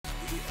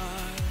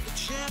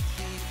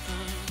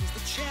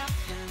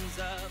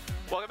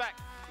Welcome back.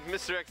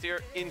 Mr. X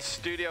here in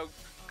studio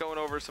going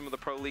over some of the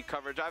Pro League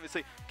coverage.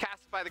 Obviously,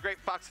 cast by the great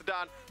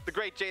Foxodon, the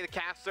great Jay the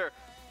Caster,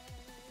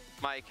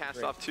 my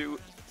cast-off 2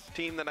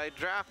 team that I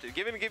drafted.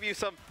 Give you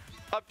some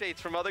updates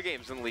from other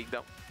games in the league,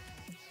 though.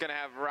 Gonna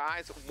have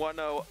Rise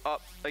 1-0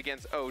 up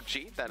against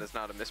OG. That is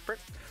not a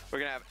misprint. We're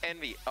gonna have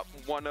Envy up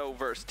 1-0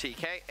 versus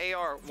TK.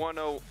 AR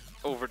 1-0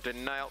 over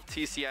Denial.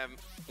 TCM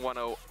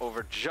 1-0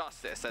 over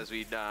JusTus. As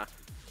we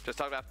just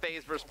talked about,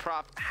 FaZe versus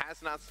Prop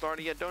has not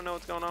started yet. Don't know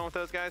what's going on with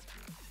those guys.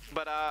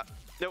 But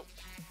nope.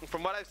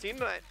 From what I've seen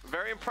tonight,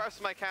 very impressed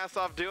with my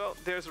cast-off duo.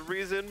 There's a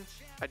reason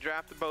I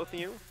drafted both of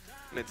you,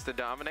 and it's to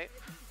dominate.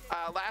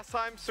 Last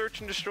time, Search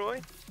and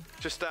Destroy.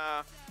 Just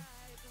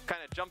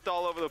kind of jumped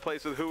all over the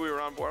place with who we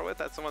were on board with.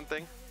 That's the one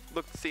thing.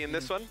 Look to see in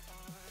this one.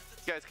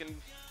 You guys can,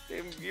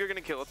 you're going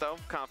to kill it though.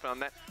 Confident on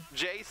that.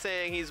 Jay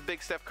saying he's a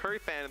big Steph Curry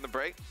fan in the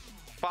break.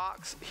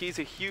 Fox, he's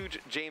a huge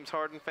James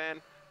Harden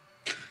fan.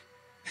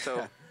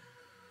 So,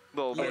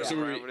 little bit so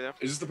over there.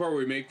 Is this the part where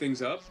we make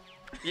things up?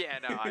 Yeah,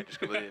 no, I just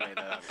completely made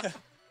that up.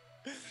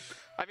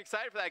 I'm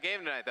excited for that game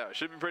tonight though. It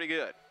should be pretty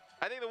good.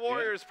 I think the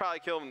Warriors probably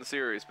kill them in the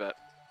series, but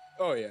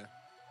oh yeah,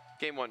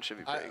 game 1 should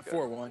be pretty good.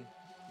 4-1.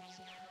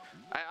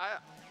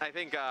 I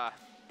think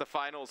the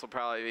finals will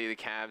probably be the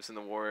Cavs and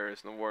the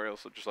Warriors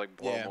will just like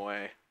blow them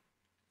away.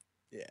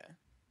 Yeah.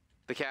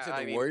 The Cavs.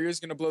 So the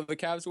Warriors gonna blow the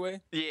Cavs away?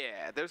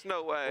 Yeah, there's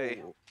no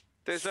way. Oh.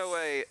 There's no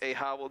way a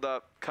hobbled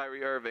up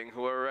Kyrie Irving,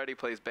 who already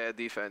plays bad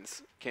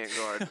defense, can't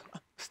guard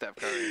Steph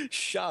Curry.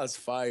 Shots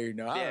fired.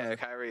 No, yeah,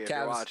 Kyrie, if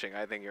you're watching,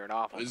 I think you're an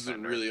awful This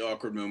defender. is a really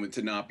awkward moment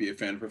to not be a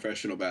fan of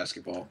professional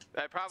basketball.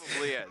 It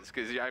probably is,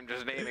 because I'm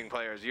just naming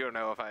players. You don't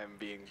know if I'm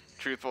being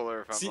truthful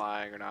or if I'm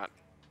lying or not.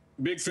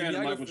 Big fan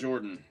of Michael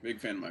Jordan.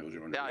 Big fan of Michael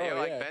Jordan. Yeah, you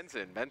like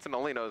Benson. Benson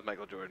only knows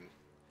Michael Jordan.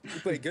 He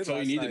played good. That's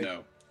all you need to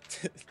know.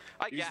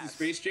 I guess. You seen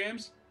Space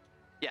Jams?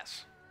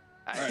 Yes.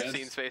 I've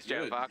seen Space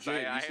Jam, Fox.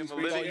 Jay, I am a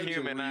living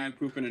human. Were you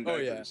pooping in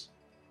diapers?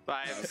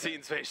 I have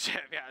seen Space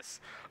Jam, yes.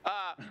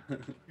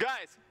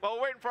 Guys, while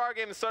we're waiting for our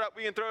game to start up,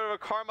 we can throw it over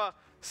Karma,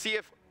 see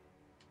if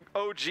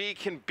OG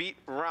can beat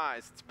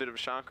Rise. It's a bit of a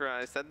shocker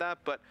I said that,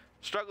 but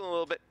struggling a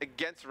little bit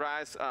against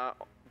Rise.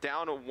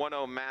 Down to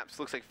 1-0 maps.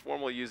 Looks like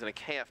Formal using a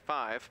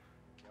KF5.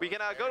 We can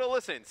go to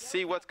listen,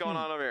 see what's going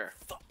on over here.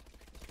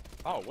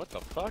 Oh, what the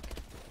fuck?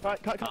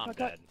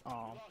 Cut.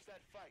 Oh.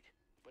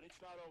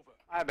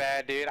 My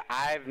bad, dude.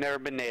 I've never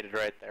been naded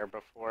right there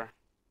before.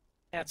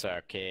 That's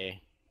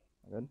okay.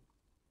 Good.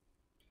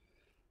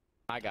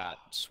 I got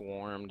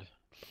swarmed.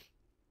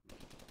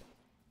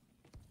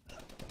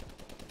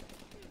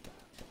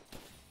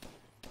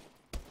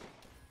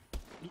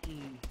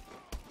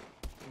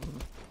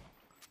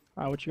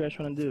 What you guys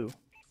trying to do?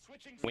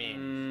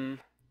 Win.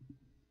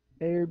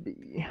 A or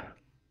B?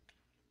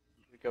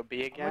 We go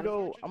B again?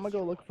 I'm gonna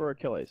go look for a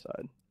kill A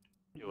side.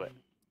 Do it.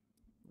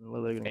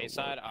 A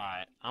side?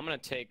 Alright. I'm gonna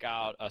take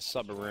out a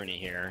Subaruni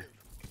here.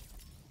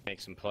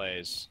 Make some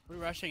plays. We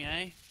rushing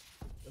A?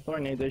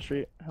 Throwing nade day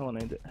street. Hella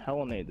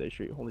nade day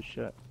street. Holy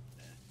shit.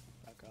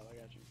 Oh god, I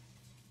got you.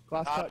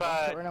 Glass cut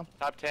right now.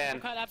 Top 10.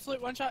 Cut,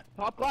 absolute one shot.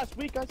 Top glass,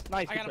 weak guys.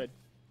 Nice. I got him.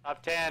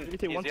 Top 10.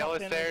 He's yellow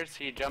stairs.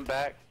 He jumped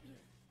back.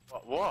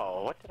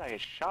 Whoa, what did I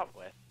get shot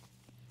with?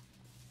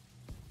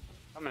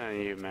 I'm gonna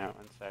you, Matt.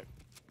 1 sec.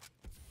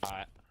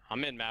 Alright.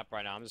 I'm mid map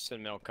right now. I'm just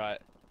in middle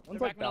cut. One's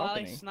like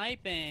balcony.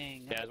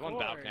 Sniping. Yeah, there's one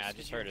balcony. I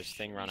just heard his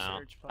thing run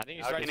out. I think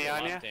he's right to the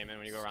left, Damon,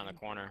 when you go around the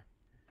corner.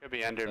 Could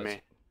be under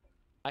me.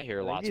 I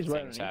hear lots of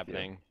things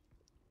happening.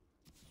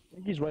 I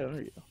think he's right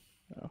under you.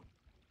 Oh.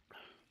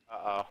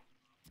 Uh-oh.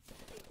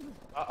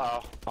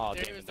 Uh-oh. Oh,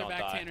 There Damon, was the don't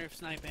back die. tan roof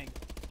sniping.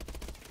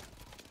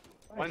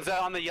 One's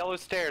on the yellow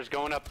stairs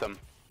going up them.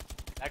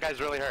 That guy's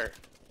really hurt.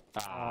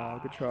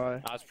 Good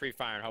try. I was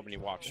pre-firing, hoping he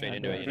walked straight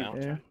into it, you know?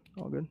 Yeah,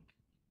 all good.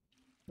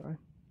 Sorry.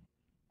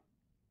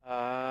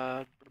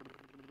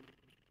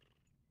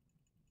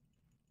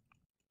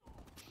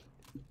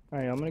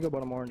 Alright, I'm gonna go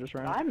bottom orange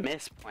round. I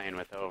miss playing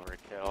with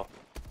overkill.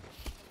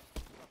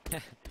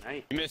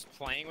 Nice. You miss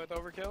playing with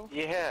overkill?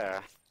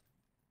 Yeah.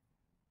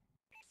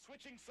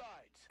 Switching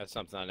sides. That's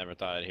something I never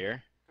thought I'd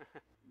hear.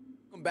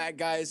 Welcome back,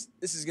 guys.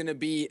 This is gonna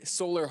be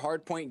Solar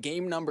Hardpoint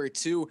game number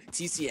 2.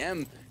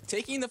 TCM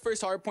taking the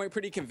first hardpoint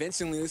pretty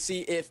convincingly. Let's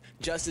see if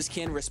JusTus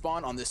can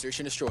respond on the search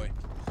and destroy.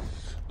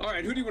 All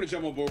right, who do you want to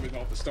jump on board with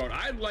off the start?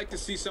 I'd like to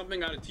see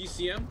something out of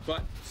TCM,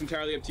 but it's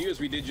entirely up to you, as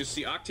we did just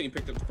see Octane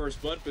picked up the first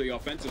blood for the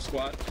offensive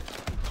squad.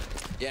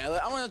 Yeah,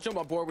 I want to jump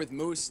on board with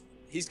Moose.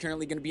 He's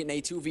currently going to be in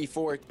a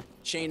 2v4.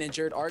 Shane and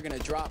Jared are going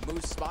to drop.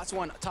 Moose spots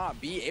one top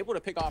B, able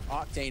to pick off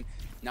Octane,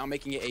 now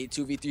making it a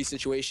 2v3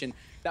 situation.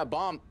 That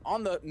bomb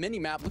on the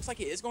mini-map looks like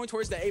it is going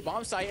towards the A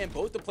bomb site, and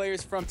both the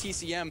players from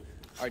TCM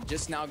are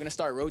just now going to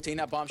start rotating.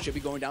 That bomb should be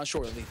going down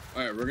shortly.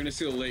 All right, we're going to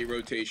see a late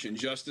rotation.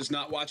 JusTus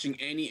not watching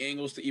any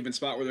angles to even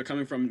spot where they're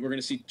coming from. We're going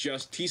to see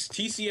just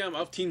TCM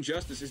of Team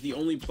JusTus is the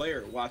only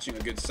player watching a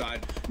good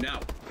side. Now,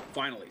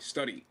 finally,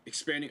 Study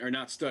expanding, or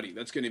not Study,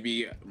 that's going to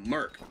be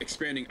Merc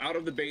expanding out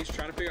of the base,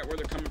 trying to figure out where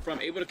they're coming from,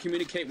 able to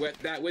communicate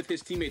with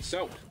his teammates.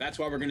 So that's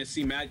why we're going to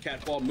see Mad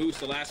Cat fall. Moose,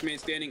 the last man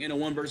standing in a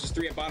 1 versus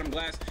 3 at bottom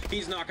glass.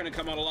 He's not going to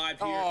come out alive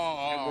here.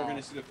 And we're going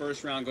to see the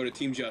first round go to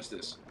Team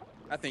JusTus.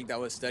 I think that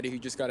was Study who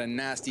just got a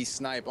nasty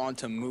snipe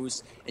onto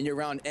Moose in your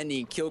round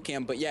ending kill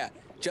cam. But yeah,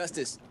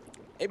 JusTus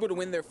able to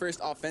win their first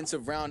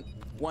offensive round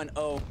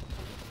 1-0.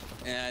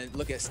 And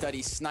look at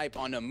Study snipe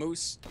on a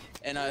Moose.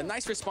 And a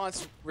nice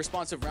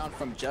responsive round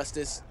from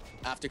JusTus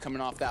after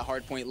coming off that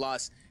hardpoint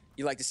loss.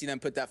 You like to see them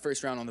put that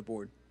first round on the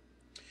board.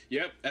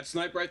 Yep, that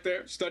snipe right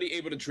there. Study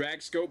able to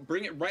drag scope,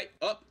 bring it right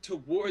up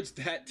towards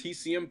that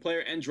TCM player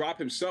and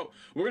drop him. So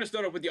we're going to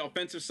start off with the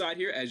offensive side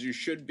here, as you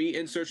should be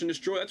in Search and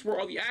Destroy. That's where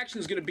all the action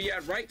is going to be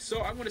at, right?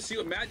 So I want to see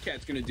what Mad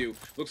Cat's going to do.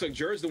 Looks like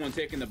Jerd's the one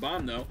taking the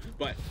bomb, though.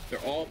 But they're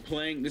all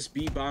playing this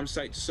B bomb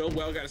site so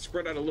well. Got to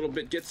spread out a little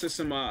bit, gets to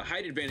some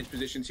height advantage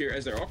positions here,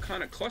 as they're all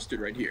kind of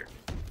clustered right here.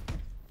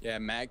 Yeah,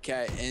 Mad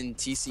Cat and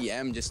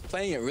TCM just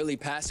playing it really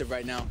passive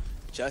right now.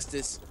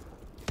 JusTus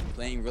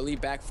playing really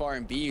back far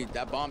in B.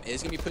 That bomb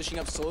is going to be pushing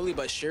up slowly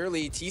but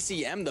surely.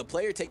 TCM, the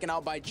player taken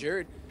out by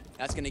Jerd.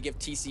 That's going to give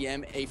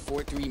TCM a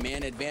 4-3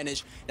 man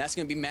advantage. That's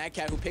going to be Mad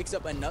Cat who picks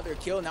up another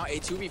kill. Now a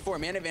 2v4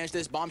 man advantage.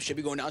 This bomb should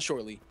be going down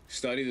shortly.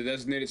 Study, the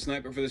designated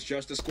sniper for this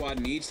JusTus squad,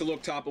 needs to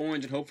look top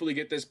orange and hopefully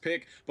get this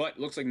pick, but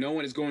looks like no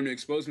one is going to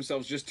expose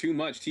themselves just too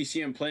much.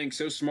 TCM playing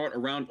so smart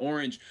around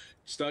orange.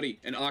 Study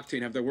and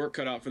Octane have their work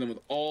cut out for them with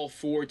all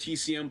 4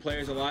 TCM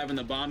players alive and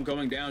the bomb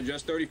going down.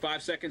 Just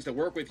 35 seconds to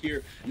work with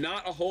here.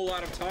 Not a whole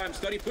lot of time.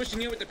 Study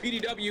pushing in with the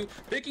PDW,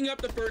 picking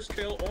up the first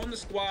kill on the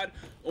squad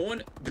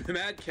on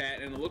Mad Cat,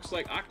 and it looks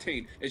like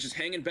Octane is just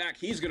hanging back.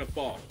 He's going to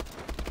fall.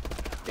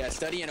 Yeah,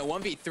 Study in a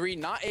 1v3,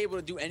 not able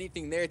to do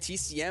anything there.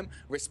 TCM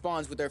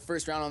responds with their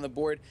first round on the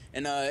board,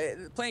 and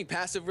playing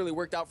passive really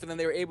worked out for them.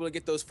 They were able to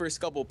get those first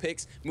couple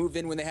picks, move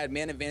in when they had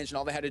man advantage, and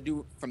all they had to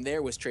do from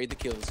there was trade the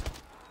kills.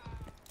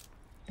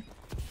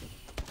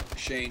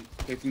 Shane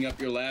picking up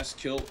your last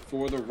kill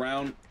for the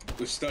round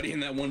with Study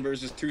in that 1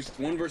 versus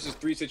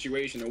 3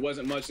 situation. There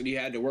wasn't much that he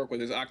had to work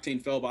with as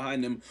Octane fell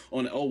behind him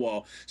on the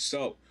L-wall.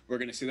 So we're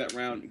going to see that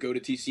round go to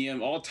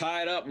TCM. All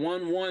tied up,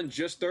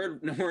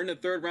 1-1, we're in the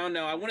third round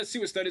now. I want to see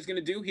what Study's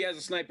going to do. He has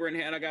a sniper in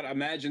hand. I got to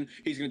imagine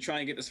he's going to try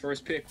and get this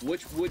first pick,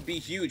 which would be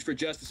huge for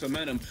JusTus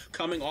momentum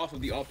coming off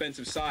of the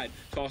offensive side.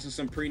 Tossing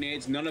some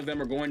pre-nades. None of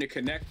them are going to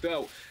connect,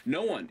 though.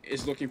 No one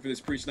is looking for this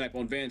pre-snipe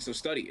on Van, so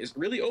Study is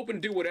really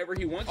open to do whatever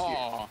he wants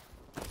here.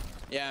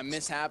 Yeah,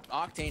 mishap.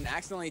 Octane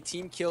accidentally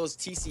team kills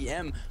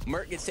TCM.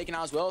 Merc gets taken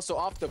out as well, so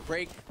off the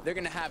break, they're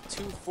going to have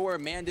 2-4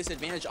 man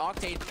disadvantage.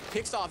 Octane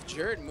picks off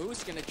Jerd.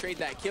 Moose going to trade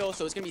that kill,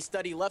 so it's going to be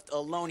Study left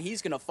alone.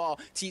 He's going to fall.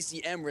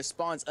 TCM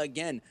responds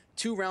again.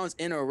 2 rounds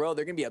in a row.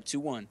 They're going to be up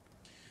 2-1.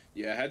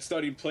 Yeah, had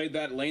Study played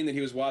that lane that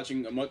he was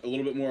watching a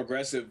little bit more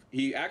aggressive,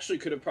 he actually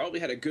could have probably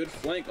had a good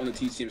flank on the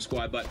TCM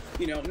squad, but,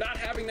 you know, not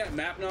having that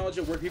map knowledge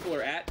of where people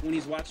are at when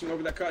he's watching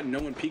over that cut and no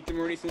one peeked him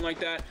or anything like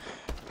that,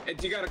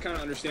 you got to kind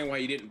of understand why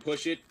he didn't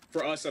push it.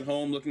 For us at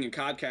home, looking at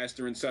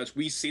Codcaster and such,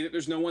 we see that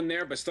there's no one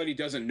there, but Study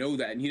doesn't know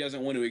that, and he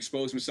doesn't want to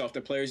expose himself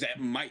to players that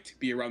might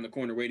be around the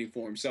corner waiting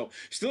for him. So,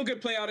 still good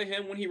play out of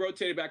him. When he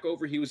rotated back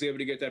over, he was able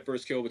to get that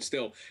first kill, but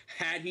still,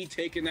 had he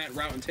taken that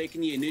route and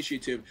taken the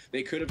initiative,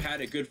 they could have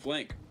had a good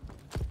flank.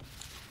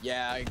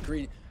 Yeah, I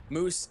agree.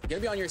 Moose gonna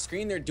be on your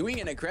screen. They're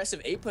doing an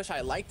aggressive A push. I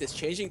like this,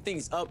 changing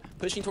things up,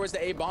 pushing towards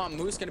the A bomb.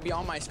 Moose gonna be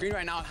on my screen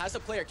right now. Has a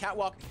player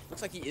catwalk.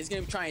 Looks like he is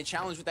gonna try and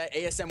challenge with that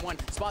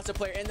ASM1. Spots a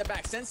player in the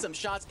back, sends some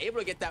shots, able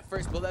to get that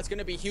first build. That's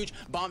gonna be huge.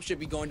 Bomb should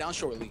be going down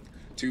shortly.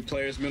 2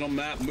 players middle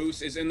map.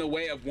 Moose is in the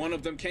way of one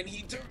of them. Can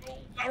he?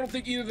 I don't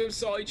think either of them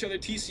saw each other.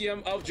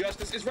 TCM of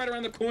JusTus is right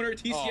around the corner.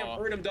 TCM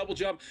heard him double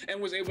jump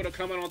and was able to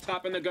come out on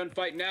top in the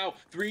gunfight. Now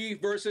 3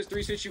 versus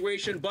 3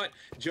 situation, but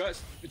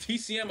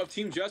TCM of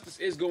Team JusTus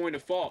is going to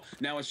fall.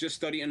 Now it's just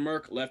Study and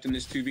Merc left in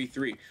this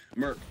 2v3.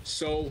 Merc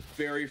so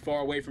very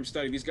far away from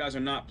Study. These guys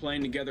are not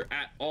playing together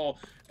at all.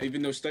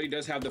 Even though Study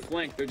does have the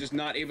flank, they're just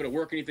not able to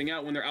work anything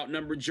out when they're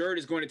outnumbered. Jerd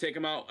is going to take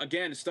him out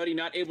again. Study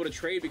not able to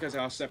trade because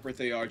of how separate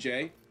they are,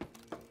 Jay.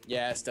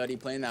 Yeah, Study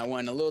playing that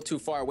one a little too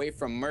far away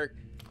from Merc.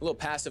 A little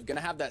passive.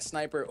 Gonna have that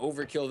sniper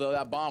overkill, though.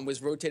 That bomb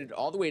was rotated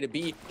all the way to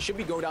B. Should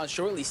be going down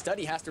shortly.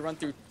 Study has to run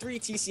through 3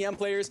 TCM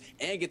players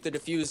and get the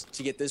defuse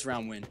to get this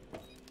round win.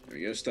 There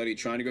you go, Study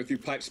trying to go through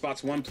pipe,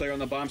 spots 1 player on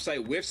the bomb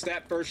site, whiffs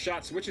that first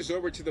shot, switches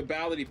over to the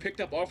ballad he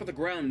picked up off of the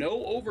ground. No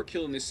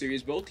overkill in this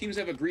series. Both teams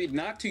have agreed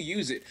not to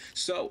use it.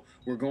 So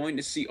we're going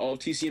to see all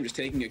TCM just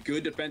taking a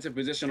good defensive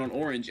position on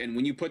orange. And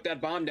when you put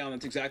that bomb down,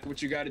 that's exactly what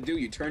you got to do.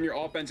 You turn your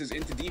offenses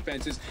into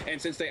defenses.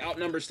 And since they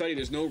outnumber Study,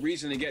 there's no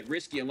reason to get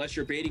risky unless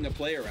you're baiting a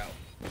player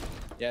out.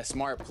 Yeah,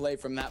 smart play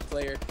from that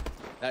player.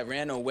 that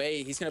ran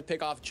away. He's going to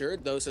pick off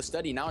Jerd, though, so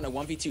Study now in a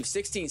 1v2.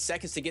 16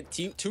 seconds to get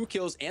two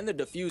kills and the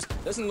defuse.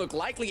 Doesn't look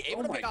likely.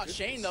 Able to pick out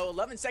Shane, though.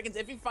 11 seconds.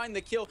 If you find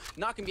the kill,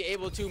 not going to be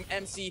able to.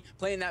 MC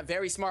playing that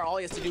very smart. All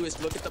he has to do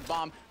is look at the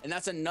bomb, and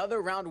that's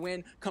another round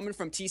win coming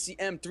from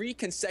TCM. 3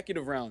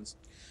 consecutive rounds.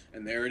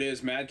 And there it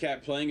is,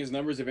 Madcat playing his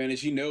numbers advantage.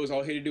 He knows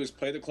all he had to do is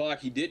play the clock.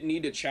 He didn't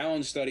need to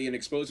challenge Study and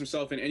expose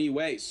himself in any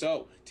way.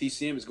 So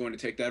TCM is going to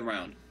take that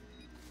round.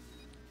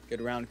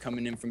 Good round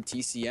coming in from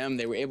TCM.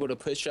 They were able to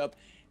push up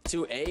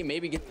to A,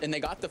 and they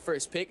got the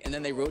first pick, and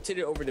then they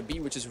rotated over to B,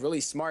 which is really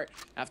smart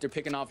after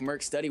picking off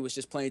Merc. Study was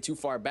just playing too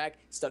far back,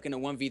 stuck in a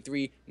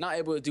 1v3, not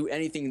able to do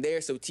anything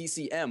there. So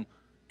TCM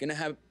gonna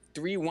have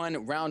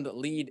 3-1 round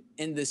lead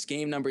in this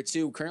game number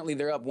 2. Currently,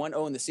 they're up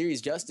 1-0 in the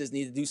series. JusTus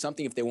need to do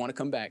something if they want to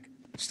come back.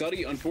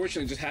 Study,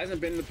 unfortunately, just hasn't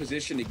been in the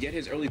position to get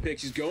his early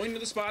picks. He's going to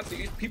the spots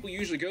that people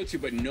usually go to,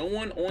 but no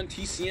one on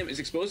TCM is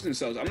exposing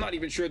themselves. I'm not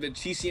even sure that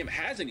TCM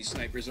has any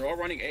snipers. They're all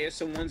running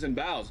ASM1s and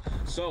BALs.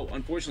 So,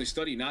 unfortunately,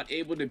 Study not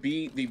able to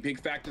be the big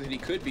factor that he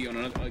could be on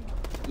another,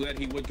 that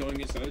he would going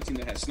against another team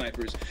that has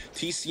snipers.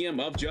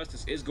 TCM of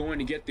JusTus is going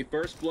to get the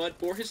first blood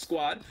for his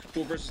squad.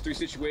 4 versus 3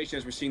 situation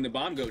as we're seeing the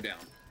bomb go down.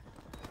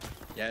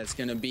 Yeah, it's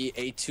going to be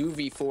a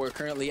 2v4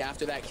 currently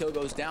after that kill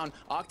goes down.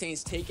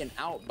 Octane's taken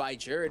out by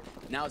Jerd.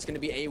 Now it's going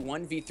to be a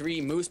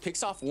 1v3. Moose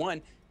picks off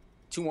 1.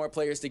 2 more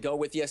players to go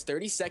with. Yes,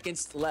 30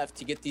 seconds left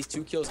to get these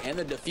 2 kills and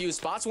the defuse.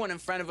 Spots 1 in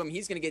front of him.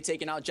 He's going to get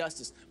taken out.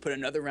 JusTus put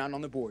another round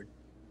on the board.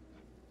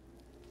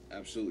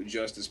 Absolutely,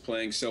 JusTus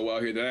playing so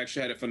well here. They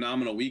actually had a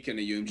phenomenal weekend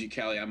at UMG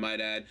Cali, I might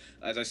add.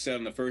 As I said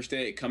on the first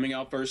day, coming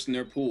out first in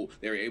their pool,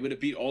 they were able to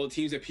beat all the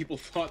teams that people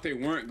thought they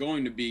weren't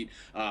going to beat.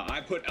 I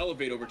put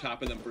Elevate over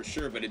top of them for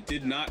sure, but it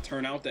did not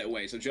turn out that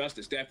way. So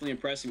JusTus definitely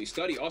impressing me.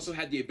 Study also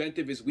had the event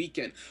of his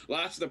weekend.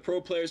 Lots of the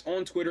pro players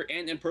on Twitter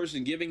and in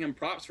person giving him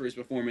props for his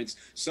performance.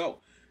 So,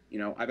 you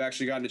know, I've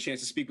actually gotten a chance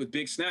to speak with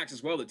Big Snacks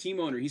as well, the team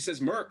owner. He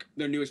says Merc,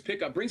 their newest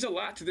pickup, brings a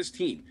lot to this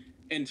team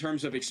in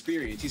terms of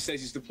experience. He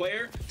says he's the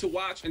player to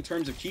watch in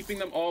terms of keeping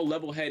them all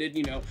level-headed.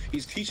 You know,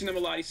 he's teaching them a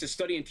lot. He says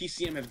Study and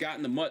TCM have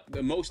gotten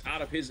the most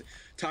out of his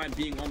time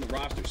being on the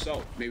roster.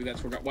 So maybe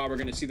that's why we're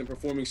going to see them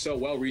performing so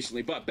well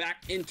recently. But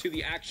back into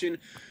the action.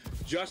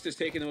 JusTus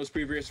taking those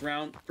previous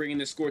round, bringing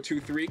the score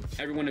 2-3.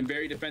 Everyone in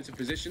very defensive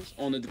positions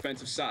on the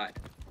defensive side.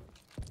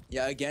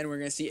 Yeah, again, we're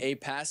going to see a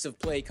passive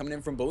play coming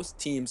in from both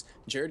teams.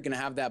 Jerd going to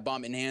have that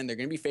bomb in hand. They're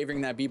going to be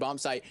favoring that B bomb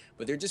site,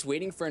 but they're just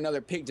waiting for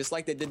another pick, just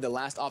like they did the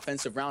last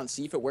offensive round,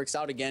 see if it works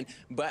out again.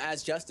 But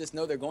as JusTus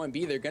know they're going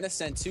B, they're going to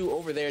send 2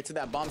 over there to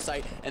that bomb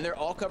site, and they're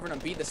all covering on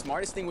B. The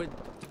smartest thing would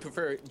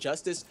for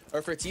JusTus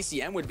or for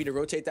TCM would be to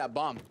rotate that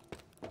bomb.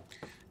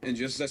 And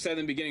just as I said in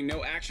the beginning,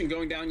 no action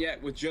going down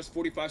yet with just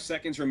 45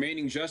 seconds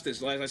remaining.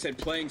 JusTus, as I said,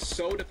 playing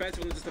so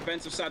defensive on this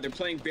defensive side. They're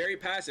playing very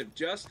passive.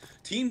 Just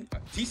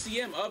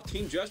TCM of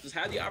Team JusTus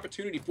had the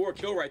opportunity for a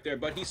kill right there,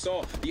 but he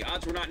saw the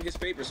odds were not in his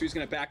favor, so he's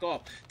going to back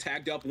off.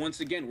 Tagged up once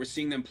again. We're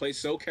seeing them play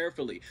so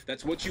carefully.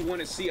 That's what you want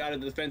to see out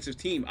of the defensive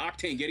team.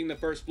 Octane getting the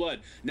first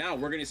blood. Now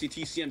we're going to see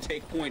TCM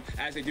take point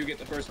as they do get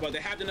the first blood.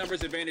 They have the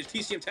numbers advantage.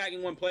 TCM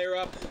tagging 1 player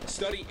up.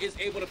 Study is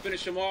able to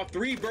finish him off.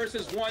 3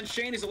 versus 1.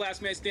 Shane is the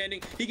last man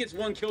standing. He gets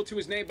 1 kill to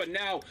his name, but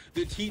now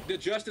the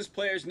JusTus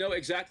players know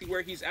exactly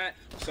where he's at.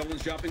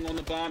 Someone's jumping on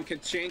the bomb.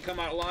 Can Shane come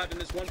out alive in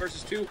this 1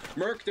 versus 2?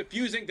 Merc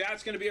defusing.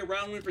 That's going to be a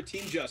round win for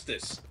Team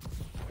JusTus.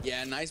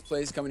 Yeah, nice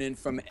plays coming in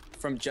from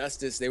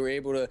JusTus. They were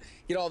able to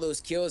get all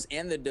those kills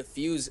and the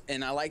defuse,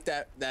 and I like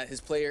that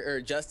his player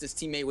or JusTus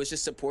teammate was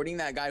just supporting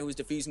that guy who was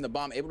defusing the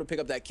bomb, able to pick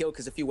up that kill,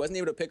 because if he wasn't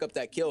able to pick up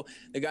that kill,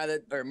 the guy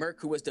Merc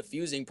who was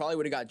defusing probably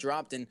would have got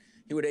dropped and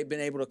he would have been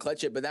able to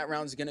clutch it. But that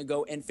round's going to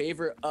go in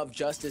favor of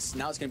JusTus.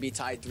 Now it's going to be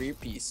tied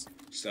 3-apiece.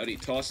 Study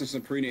tossing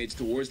some pre-nades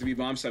towards the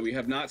B-bomb side. We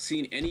have not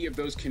seen any of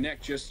those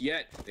connect just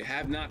yet. They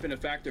have not been a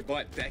factor,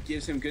 but that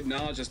gives him good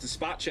knowledge as to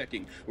spot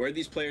checking where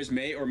these players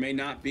may or may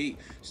not be.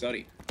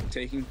 Study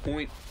taking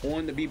point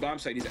on the B-bomb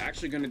side. He's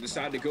actually going to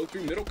decide to go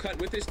through middle cut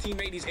with his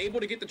teammate. He's able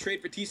to get the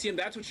trade for TCM.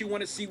 That's what you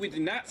want to see. We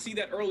did not see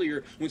that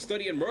earlier when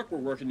Study and Merc were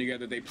working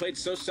together. They played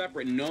so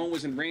separate and no one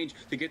was in range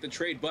to get the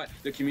trade, but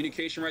the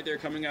communication right there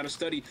coming out of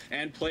Study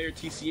and player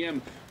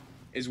TCM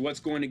is what's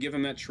going to give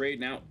him that trade.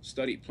 Now,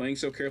 Study playing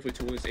so carefully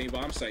towards a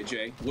bomb site,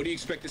 Jay. What do you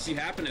expect to see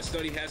happen as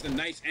Study has a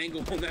nice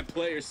angle on that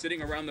player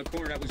sitting around the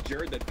corner? That was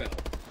Jerd that fell.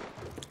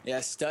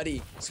 Yeah,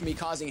 Study is going to be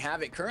causing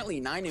havoc.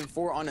 Currently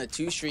 9-4 on a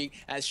 2 streak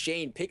as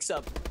Shane picks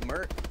up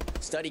Merc.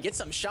 Study gets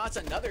some shots,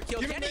 another kill.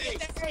 Can he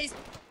get that?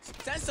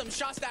 Sends some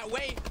shots that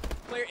way.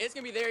 Player is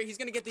going to be there. He's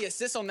going to get the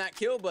assist on that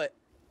kill, but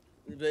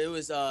it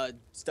was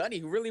Study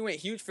who really went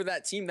huge for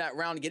that team that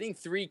round, getting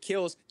 3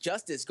 kills.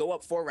 JusTus go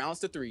up 4 rounds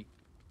to 3.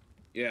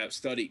 Yeah,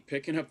 Study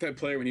picking up that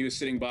player when he was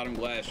sitting bottom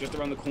glass, just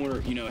around the corner,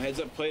 you know, heads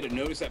up play to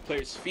notice that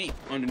player's feet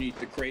underneath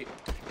the crate,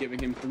 giving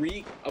him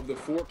 3 of the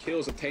 4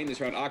 kills obtained this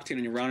round. Octane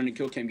and your round and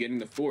kill cam getting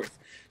the 4th.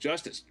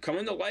 JusTus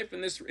coming to life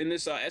in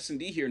this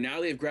S&D here.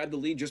 Now they've grabbed the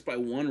lead just by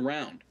 1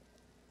 round.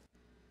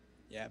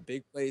 Yeah,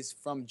 big plays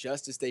from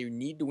JusTus. They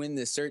need to win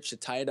this search to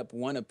tie it up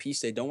 1 apiece.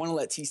 They don't want to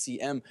let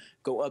TCM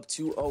go up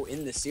 2-0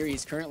 in the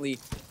series. Currently,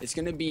 it's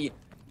going to be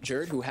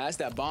Jerd, who has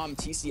that bomb.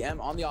 TCM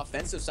on the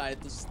offensive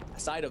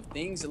side of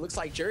things. It looks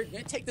like Jerd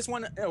gonna take this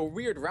one a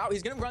weird route.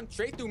 He's gonna run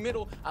straight through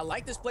middle. I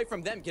like this play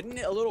from them, getting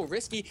it a little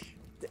risky.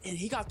 And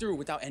he got through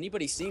without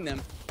anybody seeing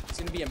them. He's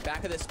gonna be in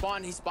back of the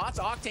spawn. He spots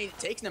Octane,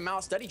 takes him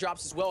out. Steady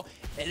drops as well.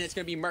 And it's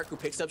gonna be Merc who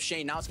picks up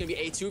Shane. Now it's gonna be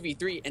a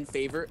 2v3 in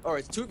favor, or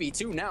it's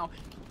 2v2 now,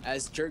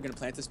 as Jerd gonna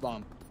plant this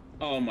bomb.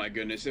 Oh my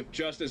goodness, if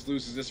JusTus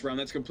loses this round,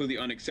 that's completely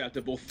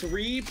unacceptable.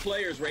 3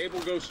 players were able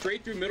to go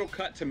straight through middle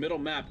cut to middle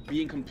map,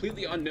 being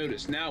completely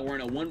unnoticed. Now we're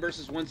in a 1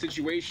 versus 1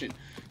 situation.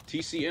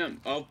 TCM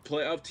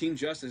of Team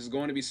JusTus is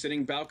going to be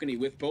sitting balcony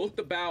with both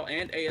the bow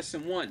and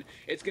ASM1.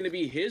 It's going to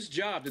be his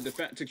job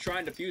to try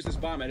and defuse this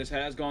bomb as it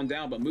has gone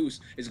down, but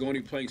Moose is going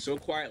to be playing so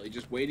quietly,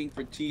 just waiting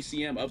for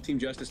TCM of Team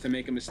JusTus to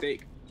make a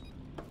mistake.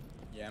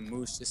 Yeah,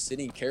 Moose just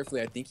sitting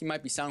carefully. I think he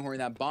might be soundhorning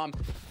that bomb.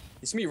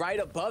 It's gonna be right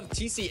above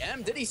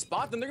TCM. Did he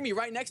spot them? They're gonna be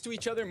right next to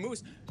each other.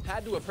 Moose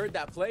had to have heard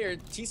that player.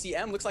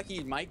 TCM looks like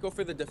he might go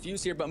for the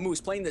defuse here, but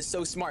Moose playing this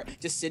so smart.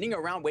 Just sitting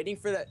around waiting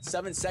for that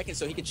 7 seconds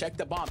so he can check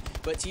the bomb.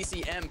 But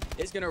TCM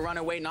is gonna run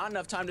away. Not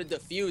enough time to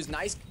defuse.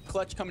 Nice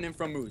clutch coming in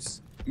from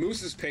Moose.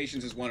 Moose's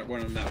patience is one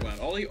on that round.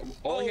 All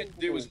he had to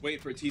do was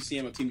wait for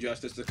TCM of Team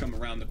JusTus to come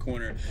around the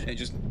corner and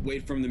just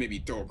wait for him to maybe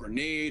throw a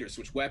grenade or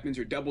switch weapons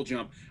or double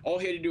jump. All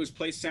he had to do was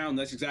play sound.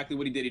 That's exactly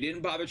what he did. He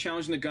didn't bother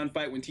challenging the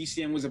gunfight when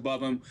TCM was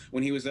above him.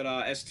 When he was at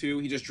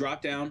S2, he just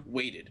dropped down,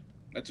 waited.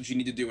 That's what you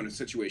need to do in a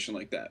situation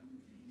like that.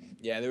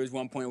 Yeah, there was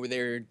one point where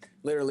they were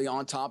literally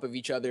on top of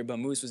each other, but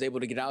Moose was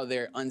able to get out of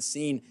there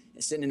unseen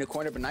and sitting in the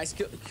corner. But nice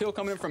kill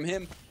coming in from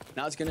him.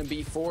 Now it's going to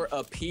be 4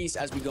 apiece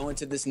as we go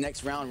into this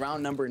next round,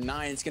 round number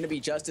 9. It's going to be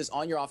JusTus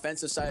on your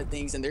offensive side of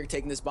things, and they're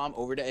taking this bomb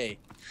over to A.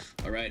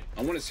 All right,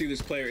 I want to see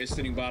this player is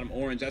sitting bottom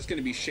orange. That's going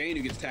to be Shane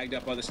who gets tagged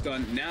up by the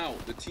stun. Now,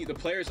 the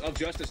players of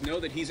JusTus know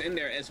that he's in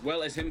there, as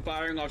well as him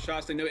firing off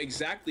shots. They know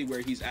exactly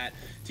where he's at.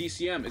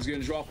 TCM is going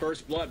to draw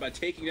first blood by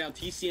taking down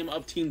TCM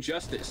of Team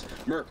JusTus.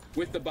 Merc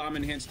with the bomb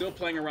in hand, still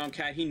playing around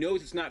Cat. He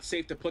knows it's not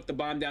safe to put the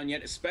bomb down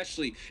yet,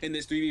 especially in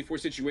this 3v4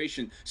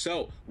 situation.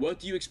 So, what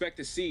do you expect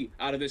to see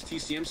out of this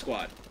TCM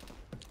squad?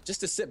 Just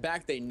to sit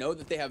back, they know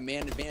that they have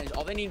man advantage.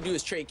 All they need to do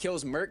is trade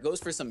kills. Merc goes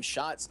for some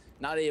shots,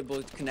 not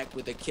able to connect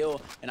with a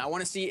kill. And I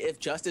want to see if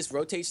JusTus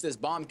rotates this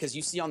bomb, because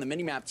you see on the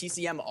minimap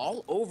TCM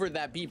all over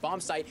that B bomb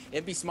site.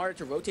 It'd be smarter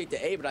to rotate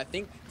to A, but I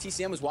think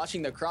TCM was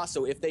watching the cross,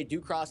 so if they do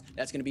cross,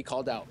 that's going to be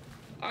called out.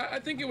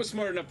 I think it was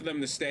smart enough for them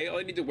to stay. All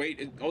they need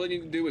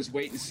to do is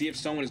wait and see if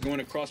someone is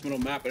going across middle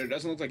map, but it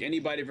doesn't look like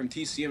anybody from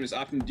TCM is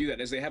opting to do that,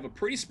 as they have a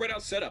pretty spread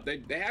out setup.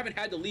 They haven't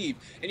had to leave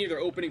any of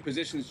their opening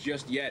positions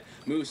just yet.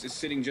 Moose is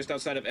sitting just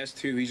outside of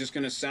S2. He's just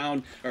going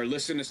to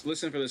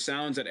listen for the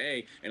sounds at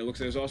A, and it looks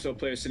like there's also a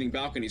player sitting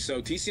balcony.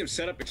 So TCM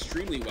set up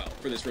extremely well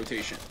for this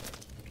rotation.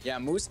 Yeah,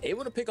 Moose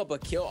able to pick up a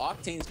kill.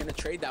 Octane's gonna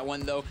trade that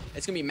one though.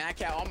 It's gonna be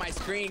MadCat on my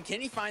screen.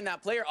 Can he find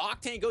that player?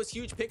 Octane goes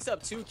huge, picks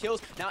up 2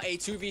 kills. Now a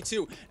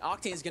 2v2.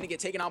 Octane's gonna get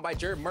taken out by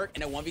Jerd. Merc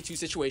in a 1v2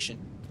 situation.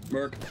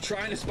 Merc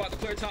trying to spot the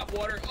player top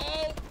water.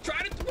 Oh,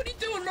 what are you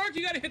doing, Merc?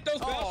 You gotta hit those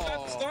bell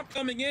shots. The stomp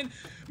coming in.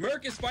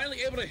 Merc is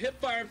finally able to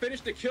hip fire and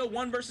finish the kill.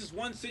 1 versus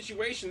 1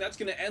 situation. That's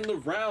gonna end the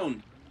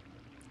round.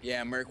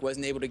 Yeah, Merc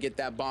wasn't able to get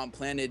that bomb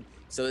planted,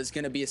 so it's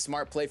gonna be a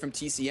smart play from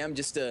TCM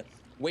just to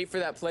wait for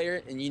that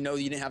player, and you know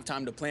you didn't have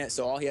time to plant,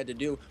 so all he had to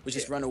do was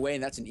just run away,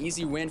 and that's an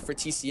easy win for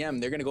TCM.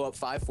 They're gonna go up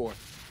 5-4.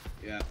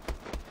 Yeah.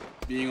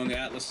 Being on the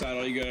Atlas side,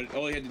 all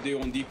you had to do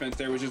on defense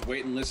there was just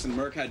wait and listen.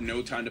 Merc had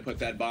no time to put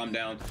that bomb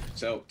down,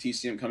 so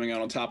TCM coming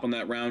out on top on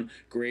that round.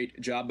 Great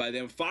job by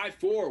them.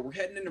 5-4. We're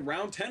heading into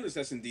round 10 of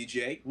this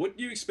SNDJ. What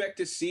do you expect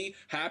to see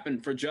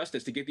happen for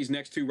JusTus to get these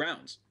next 2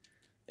 rounds?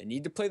 They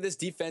need to play this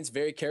defense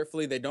very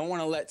carefully. They don't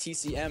want to let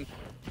TCM,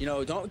 you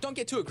know, don't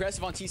get too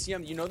aggressive on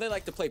TCM. You know they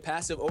like to play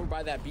passive over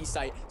by that B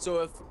site.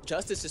 So if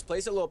JusTus just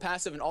plays a little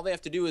passive and all they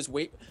have to do is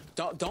wait,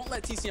 don't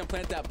let TCM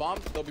plant that bomb,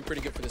 they'll be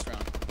pretty good for this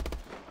round.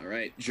 All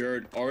right,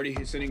 Jerd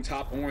already sitting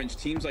top orange.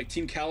 Teams like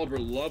Team Caliber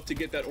love to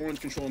get that orange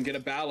control and get a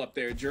bow up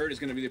there. Jerd is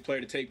going to be the player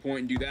to take point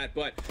and do that,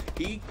 but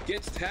he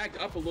gets tagged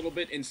up a little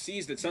bit and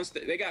sees that since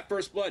they got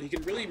first blood, he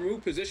can really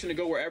move position to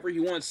go wherever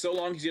he wants so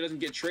long as he doesn't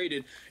get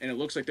traded, and it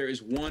looks like there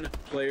is 1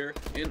 player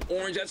in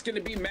orange. That's going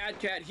to be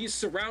MadCat. He's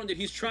surrounded.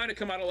 He's trying to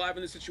come out alive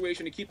in this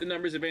situation to keep the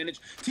numbers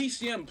advantage.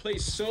 TCM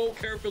plays so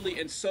carefully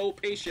and so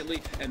patiently,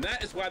 and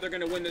that is why they're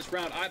going to win this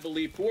round, I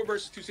believe. 4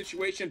 versus 2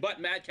 situation,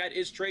 but MadCat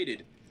is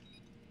traded.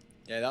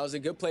 Yeah, that was a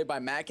good play by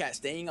MadCat,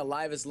 staying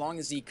alive as long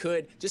as he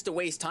could, just to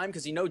waste time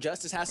because you know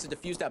JusTus has to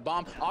defuse that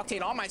bomb.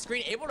 Octane on my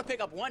screen, able to pick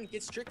up 1,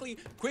 gets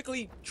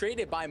quickly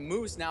traded by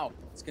Moose. Now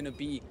it's going to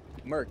be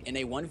Merc in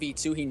a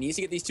 1v2. He needs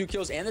to get these 2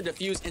 kills and the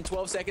defuse in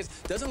 12 seconds.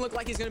 Doesn't look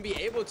like he's going to be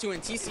able to,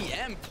 and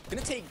TCM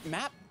going to take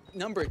map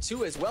number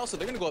 2 as well, so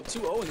they're going to go up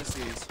 2-0 in this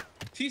series.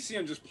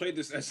 TCM just played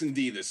this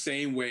S&D the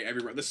same way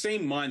everywhere, the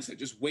same mindset.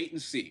 Just wait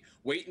and see.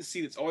 Wait and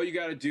see. That's all you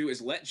got to do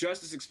is let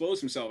JusTus expose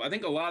himself. I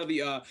think a lot of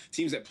the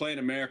teams that play in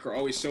America are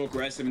always so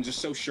aggressive and just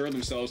so sure of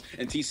themselves.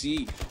 And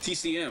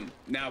TCM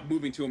now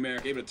moving to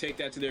America, able to take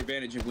that to their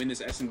advantage and win this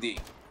S&D.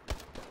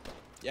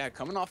 Yeah,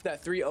 coming off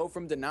that 3-0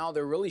 from Denial,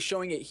 they're really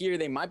showing it here.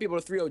 They might be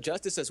able to 3-0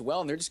 JusTus as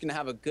well, and they're just going to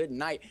have a good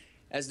night.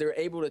 as they're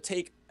able to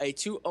take a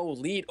 2-0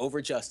 lead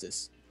over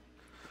JusTus.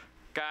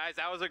 Guys,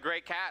 that was a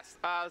great cast.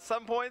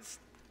 Some points,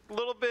 a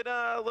little bit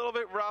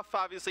rough.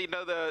 Obviously, you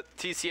know the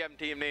TCM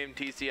team name,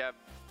 TCM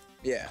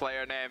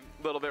player name,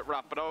 a little bit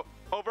rough. But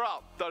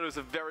overall, thought it was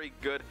a very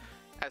good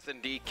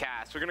S&D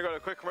cast. We're gonna go to a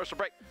quick commercial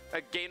break.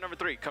 Game number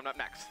 3 coming up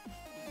next.